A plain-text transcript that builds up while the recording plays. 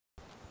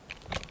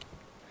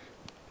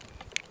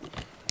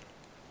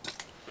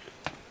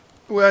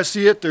The way I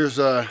see it, there's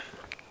a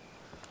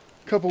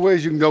couple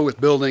ways you can go with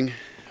building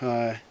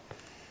in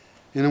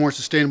a more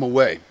sustainable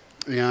way.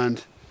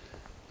 And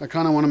I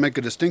kind of want to make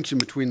a distinction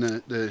between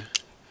the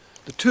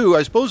two.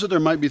 I suppose that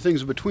there might be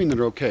things in between that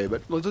are okay,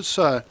 but let's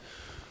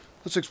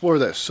explore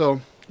this.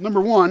 So,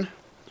 number one,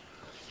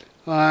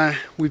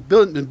 we've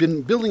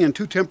been building in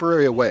too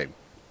temporary a way.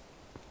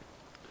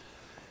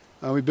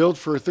 We build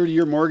for a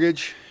 30-year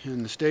mortgage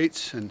in the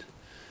States, and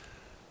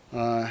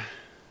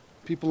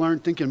people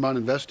aren't thinking about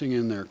investing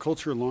in their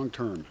culture long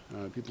term.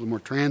 People are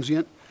more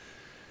transient,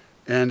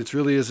 and it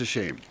really is a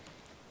shame.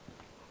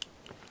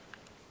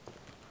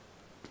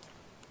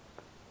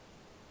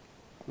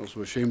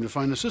 Also a shame to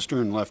find a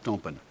cistern left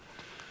open.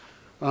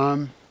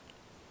 Well,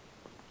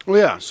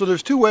 yeah, so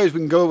there's two ways we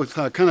can go with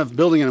kind of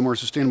building in a more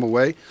sustainable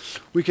way.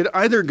 We could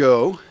either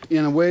go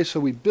in a way so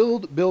we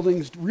build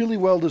buildings really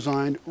well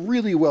designed,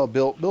 really well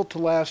built, built to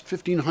last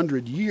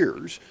 1,500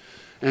 years,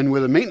 and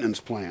with a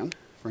maintenance plan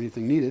for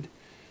anything needed.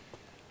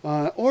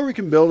 Or we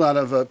can build out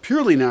of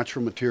purely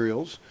natural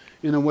materials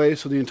in a way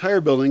so the entire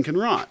building can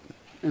rot.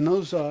 And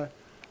those,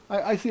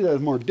 I see that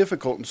as more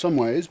difficult in some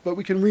ways, but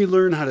we can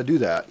relearn how to do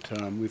that.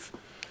 We've,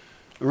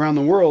 around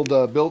the world,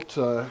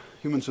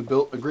 humans have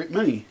built a great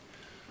many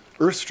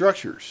earth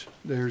structures.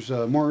 There's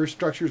more earth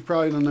structures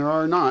probably than there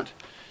are not.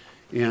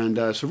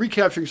 And so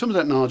recapturing some of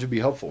that knowledge would be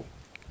helpful.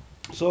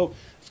 So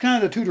it's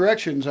kind of the two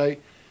directions. I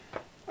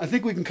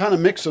think we can kind of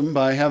mix them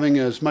by having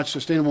as much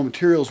sustainable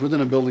materials within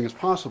a building as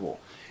possible.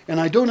 And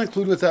I don't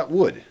include with that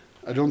wood.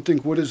 I don't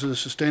think wood is a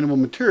sustainable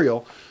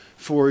material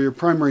for your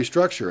primary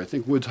structure. I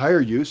think wood's higher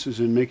use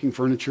is in making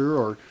furniture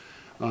or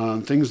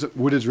things that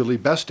wood is really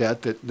best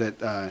at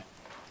that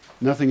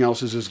nothing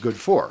else is as good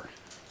for.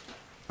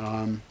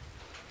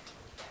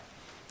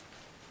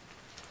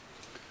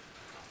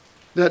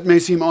 That may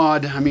seem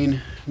odd, I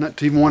mean, not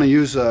to even want to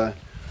use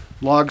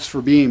logs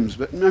for beams,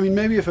 but I mean,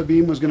 maybe if a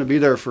beam was going to be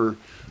there for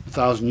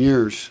 1,000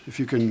 years, if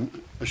you can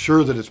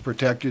assure that it's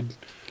protected,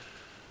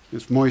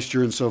 it's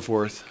moisture and so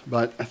forth.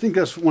 But I think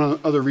that's one of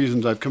the other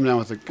reasons I've come down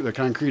with the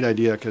concrete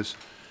idea, because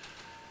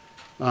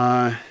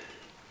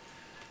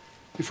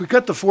if we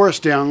cut the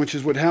forest down, which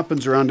is what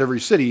happens around every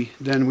city,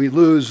 then we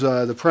lose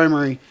the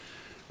primary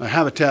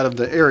habitat of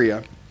the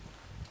area,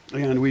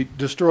 and we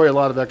destroy a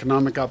lot of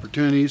economic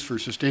opportunities for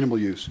sustainable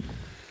use.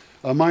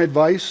 My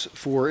advice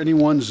for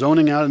anyone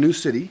zoning out a new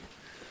city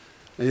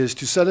is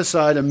to set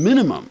aside a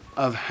minimum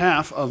of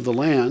half of the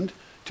land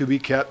to be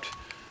kept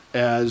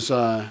as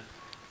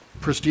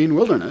pristine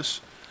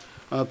wilderness.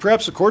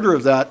 Perhaps a quarter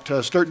of that,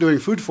 start doing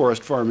food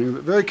forest farming,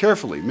 but very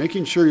carefully,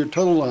 making sure your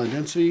total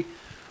density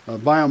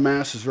of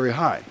biomass is very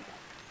high.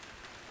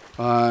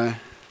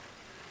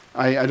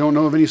 I don't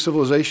know of any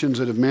civilizations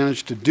that have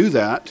managed to do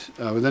that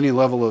with any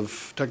level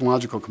of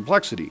technological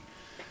complexity.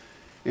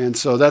 And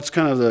so that's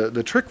kind of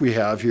the trick we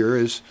have here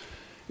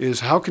is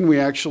how can we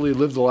actually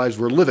live the lives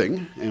we're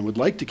living and would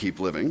like to keep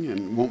living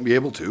and won't be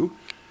able to.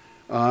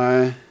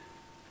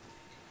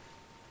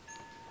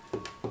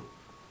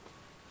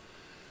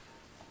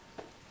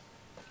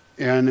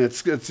 And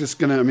it's just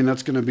going to, I mean,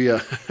 that's going to be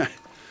a,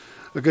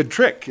 a good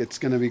trick. It's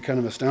going to be kind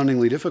of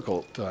astoundingly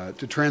difficult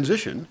to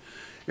transition.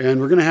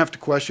 And we're going to have to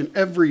question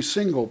every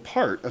single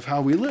part of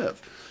how we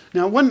live.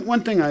 Now,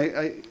 one thing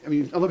I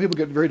mean, a lot of people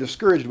get very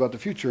discouraged about the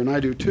future, and I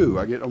do too.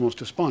 I get almost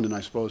despondent,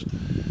 I suppose.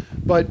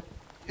 But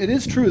it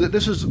is true that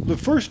this is the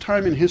first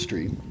time in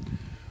history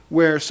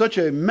where such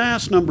a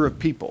mass number of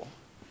people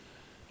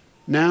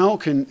now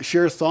can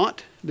share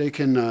thought. They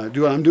can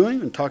do what I'm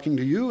doing and talking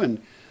to you,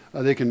 and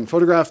they can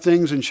photograph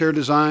things and share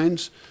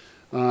designs.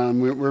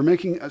 We're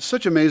making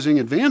such amazing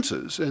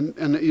advances,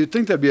 and you'd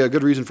think that'd be a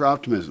good reason for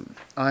optimism.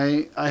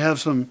 I have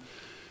some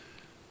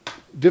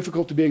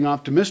difficulty being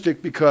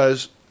optimistic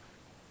because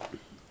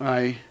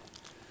I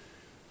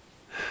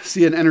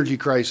see an energy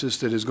crisis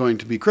that is going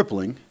to be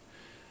crippling.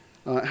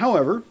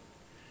 However,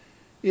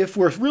 if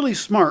we're really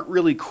smart,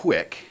 really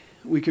quick,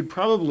 we could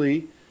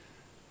probably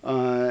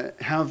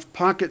have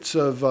pockets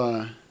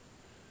of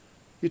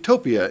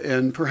utopia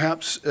and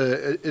perhaps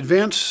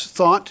advanced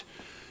thought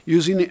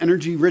using the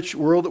energy-rich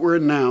world that we're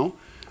in now,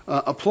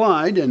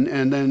 applied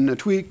and then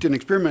tweaked and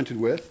experimented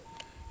with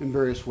in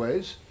various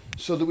ways,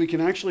 so that we can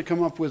actually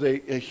come up with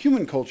a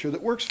human culture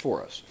that works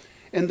for us.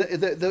 And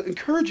the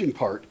encouraging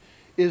part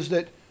is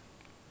that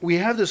we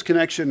have this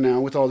connection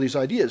now with all these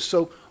ideas.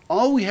 So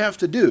all we have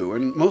to do,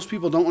 and most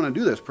people don't want to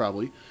do this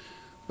probably,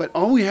 but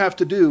all we have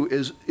to do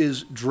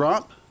is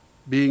drop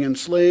being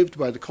enslaved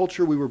by the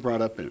culture we were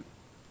brought up in.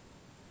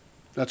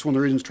 That's one of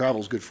the reasons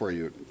travel is good for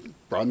you. It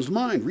broadens the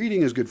mind.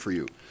 Reading is good for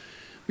you.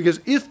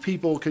 Because if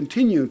people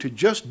continue to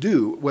just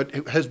do what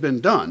has been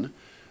done,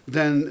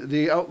 then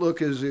the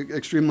outlook is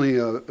extremely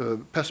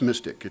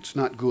pessimistic. It's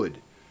not good.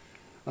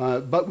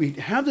 But we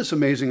have this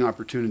amazing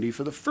opportunity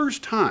for the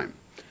first time.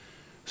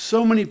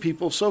 So many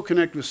people, so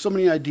connected with so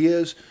many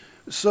ideas,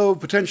 so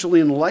potentially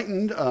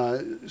enlightened,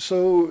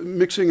 so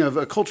mixing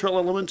of cultural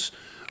elements,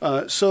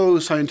 so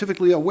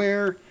scientifically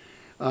aware.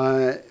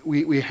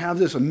 We have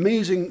this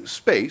amazing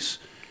space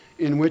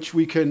in which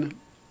we can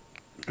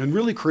and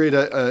really create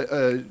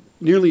a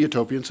nearly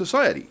utopian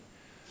society.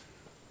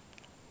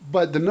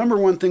 But the number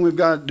one thing we've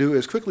got to do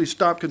is quickly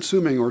stop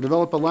consuming or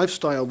develop a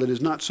lifestyle that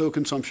is not so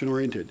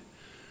consumption-oriented.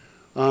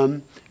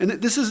 And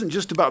this isn't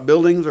just about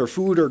buildings or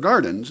food or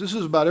gardens. This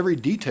is about every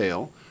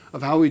detail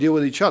of how we deal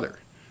with each other.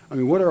 I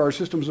mean, what are our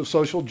systems of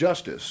social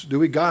justice? Do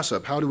we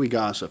gossip? How do we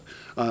gossip?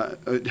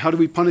 How do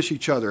we punish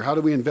each other? How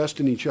do we invest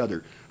in each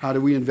other? How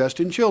do we invest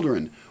in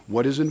children?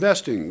 What is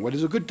investing? What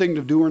is a good thing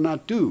to do or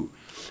not do?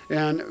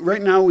 And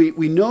right now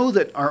we know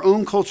that our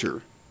own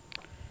culture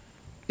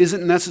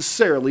isn't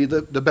necessarily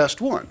the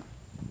best one,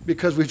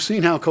 because we've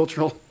seen how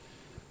cultural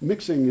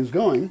mixing is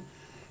going.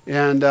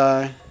 And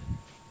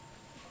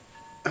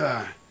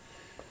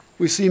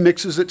we see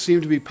mixes that seem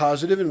to be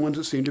positive and ones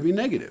that seem to be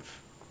negative.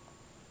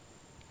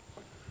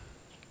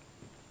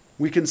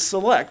 We can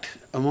select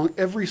among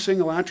every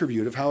single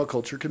attribute of how a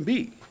culture can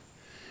be.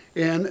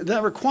 And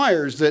that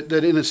requires that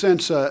in a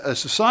sense, a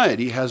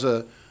society has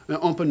an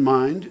open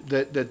mind,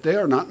 that they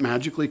are not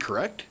magically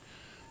correct,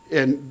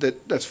 and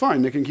that's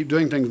fine. They can keep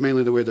doing things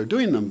mainly the way they're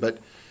doing them, but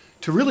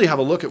to really have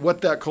a look at what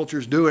that culture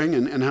is doing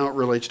and how it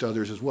relates to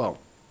others as well.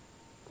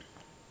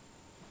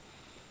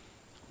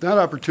 That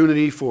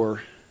opportunity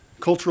for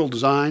cultural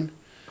design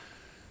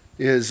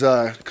is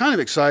kind of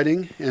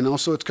exciting, and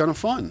also it's kind of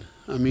fun.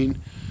 I mean,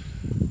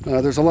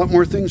 there's a lot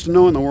more things to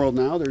know in the world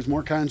now. There's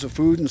more kinds of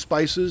food and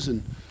spices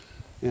and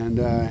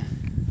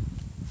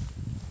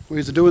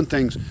ways of doing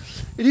things.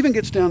 It even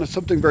gets down to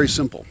something very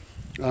simple.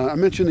 I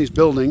mentioned these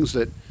buildings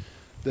that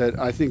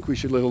I think we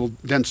should live a little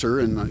denser,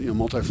 and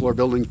multi-floor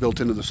buildings built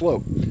into the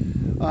slope.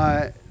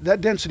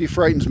 That density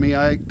frightens me.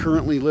 I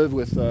currently live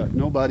with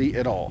nobody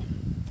at all,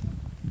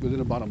 within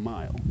about a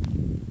mile.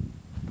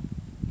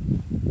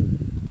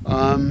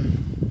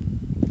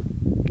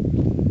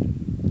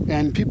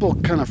 And people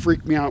kind of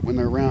freak me out when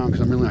they're around because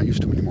I'm really not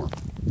used to them anymore.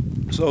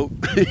 So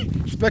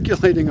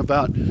speculating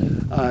about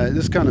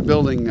this kind of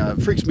building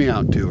freaks me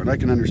out too, and I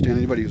can understand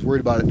anybody who's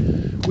worried about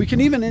it. We can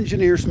even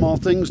engineer small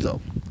things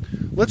though.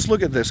 Let's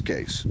look at this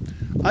case.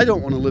 I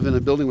don't want to live in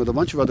a building with a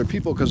bunch of other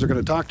people because they're going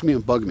to talk to me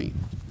and bug me.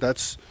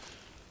 That's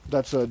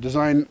a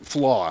design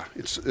flaw.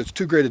 It's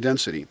too great a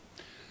density.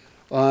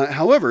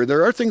 However,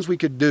 there are things we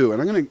could do,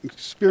 and I'm going to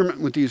experiment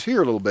with these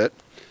here a little bit.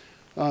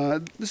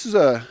 This is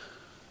a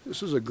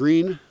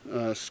green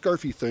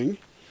scarfy thing.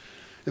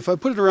 If I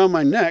put it around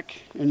my neck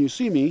and you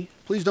see me,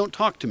 please don't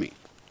talk to me.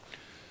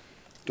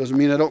 Doesn't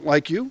mean I don't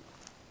like you.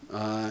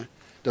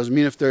 Doesn't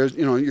mean if there's,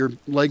 your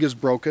leg is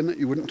broken that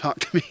you wouldn't talk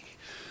to me.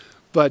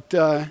 But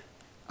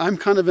I'm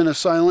kind of in a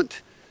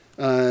silent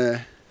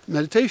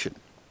meditation.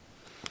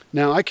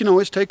 Now, I can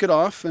always take it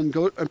off and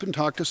go up and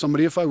talk to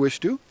somebody if I wish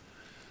to.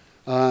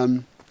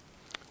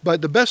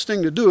 But the best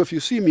thing to do if you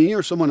see me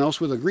or someone else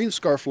with a green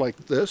scarf like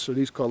this, or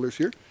these colors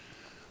here,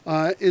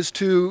 is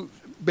to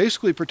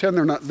basically pretend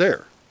they're not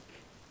there.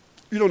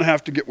 You don't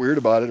have to get weird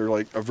about it or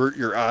like avert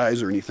your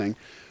eyes or anything.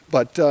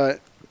 But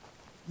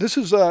this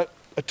is a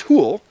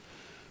tool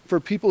for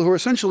people who are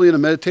essentially in a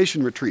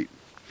meditation retreat.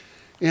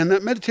 And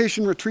that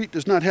meditation retreat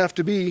does not have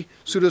to be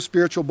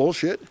pseudo-spiritual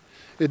bullshit.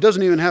 It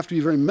doesn't even have to be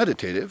very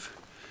meditative.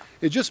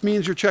 It just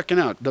means you're checking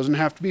out. It doesn't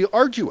have to be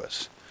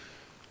arduous.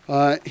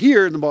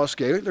 Here in the Bosque,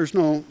 there's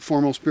no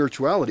formal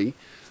spirituality,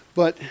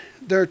 but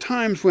there are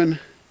times when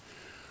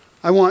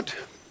I want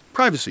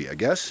privacy, I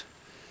guess.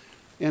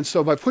 And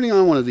so by putting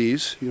on one of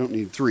these, you don't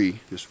need three,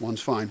 just one's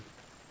fine,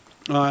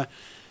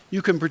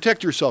 you can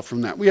protect yourself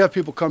from that. We have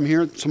people come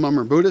here, some of them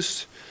are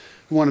Buddhists,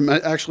 who want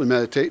to actually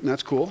meditate, and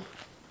that's cool.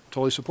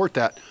 Totally support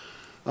that.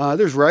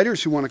 There's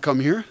writers who want to come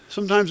here.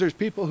 Sometimes there's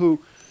people who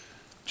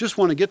just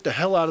want to get the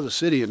hell out of the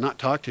city and not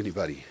talk to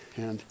anybody.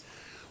 And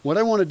what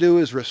I want to do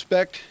is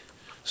respect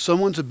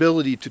someone's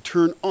ability to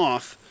turn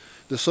off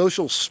the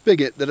social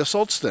spigot that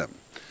assaults them.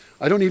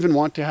 I don't even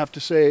want to have to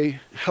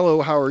say,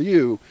 hello, how are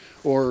you?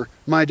 Or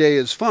my day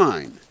is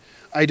fine.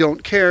 I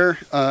don't care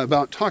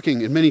about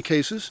talking in many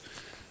cases.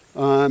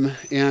 And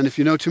if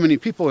you know too many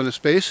people in a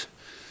space,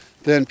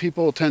 then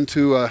people tend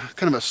to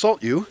kind of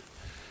assault you.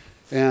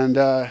 And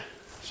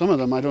some of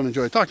them I don't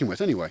enjoy talking with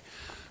anyway.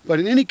 But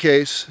in any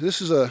case,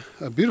 this is a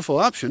beautiful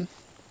option.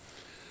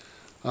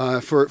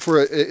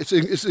 It's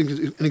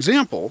an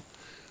example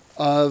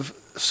of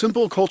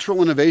simple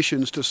cultural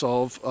innovations to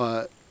solve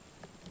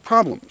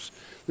problems.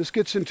 This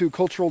gets into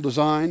cultural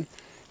design,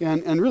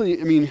 and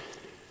really, I mean,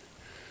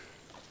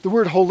 the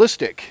word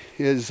holistic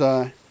is,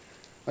 I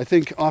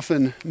think,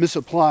 often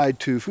misapplied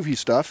to foofy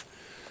stuff,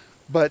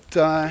 but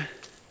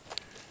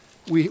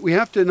we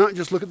have to not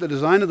just look at the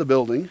design of the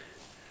building,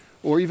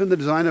 or even the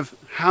design of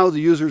how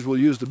the users will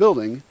use the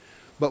building,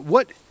 but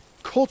what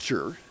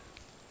cultural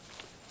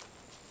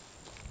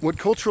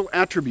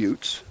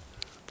attributes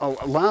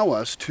allow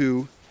us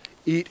to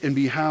eat and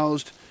be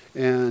housed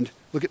and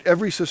look at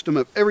every system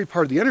of every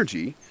part of the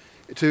energy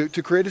to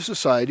create a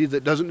society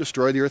that doesn't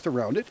destroy the earth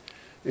around it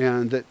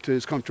and that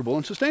is comfortable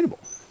and sustainable.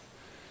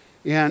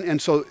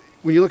 And so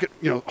when you look at,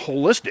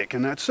 holistic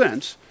in that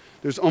sense,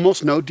 there's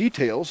almost no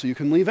details you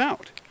can leave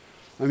out.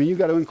 I mean, you've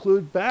got to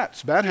include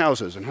bat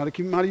houses and how to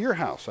keep them out of your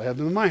house. I have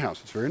them in my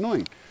house. It's very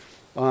annoying.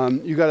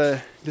 You got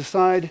to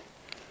decide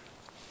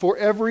for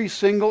every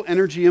single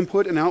energy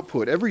input and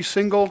output, every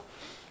single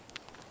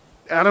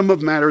atom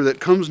of matter that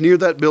comes near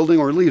that building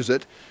or leaves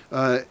it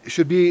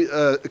should be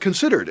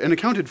considered and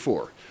accounted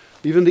for.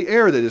 Even the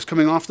air that is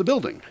coming off the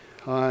building.